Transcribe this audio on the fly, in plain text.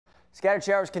Scattered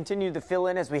showers continue to fill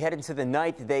in as we head into the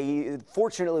night. They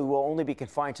fortunately will only be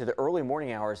confined to the early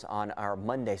morning hours on our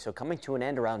Monday. So coming to an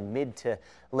end around mid to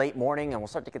late morning, and we'll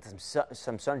start to get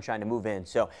some sunshine to move in.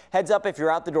 So heads up if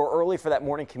you're out the door early for that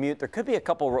morning commute. There could be a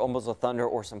couple rumbles of thunder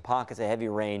or some pockets of heavy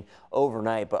rain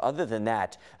overnight. But other than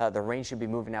that, the rain should be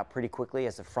moving out pretty quickly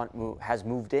as the front has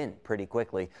moved in pretty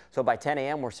quickly. So by 10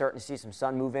 a.m. we're starting to see some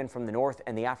sun move in from the north,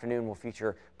 and the afternoon will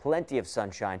feature plenty of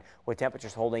sunshine with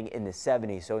temperatures holding in the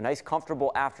 70s. So nice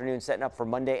comfortable afternoon setting up for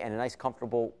Monday, and a nice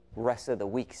comfortable rest of the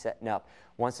week setting up.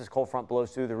 Once this cold front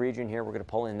blows through the region here, we're going to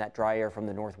pull in that dry air from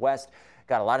the northwest.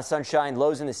 Got a lot of sunshine,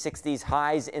 lows in the 60s,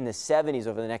 highs in the 70s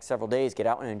over the next several days. Get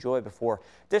out and enjoy before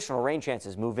additional rain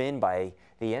chances move in by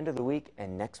the end of the week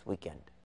and next weekend.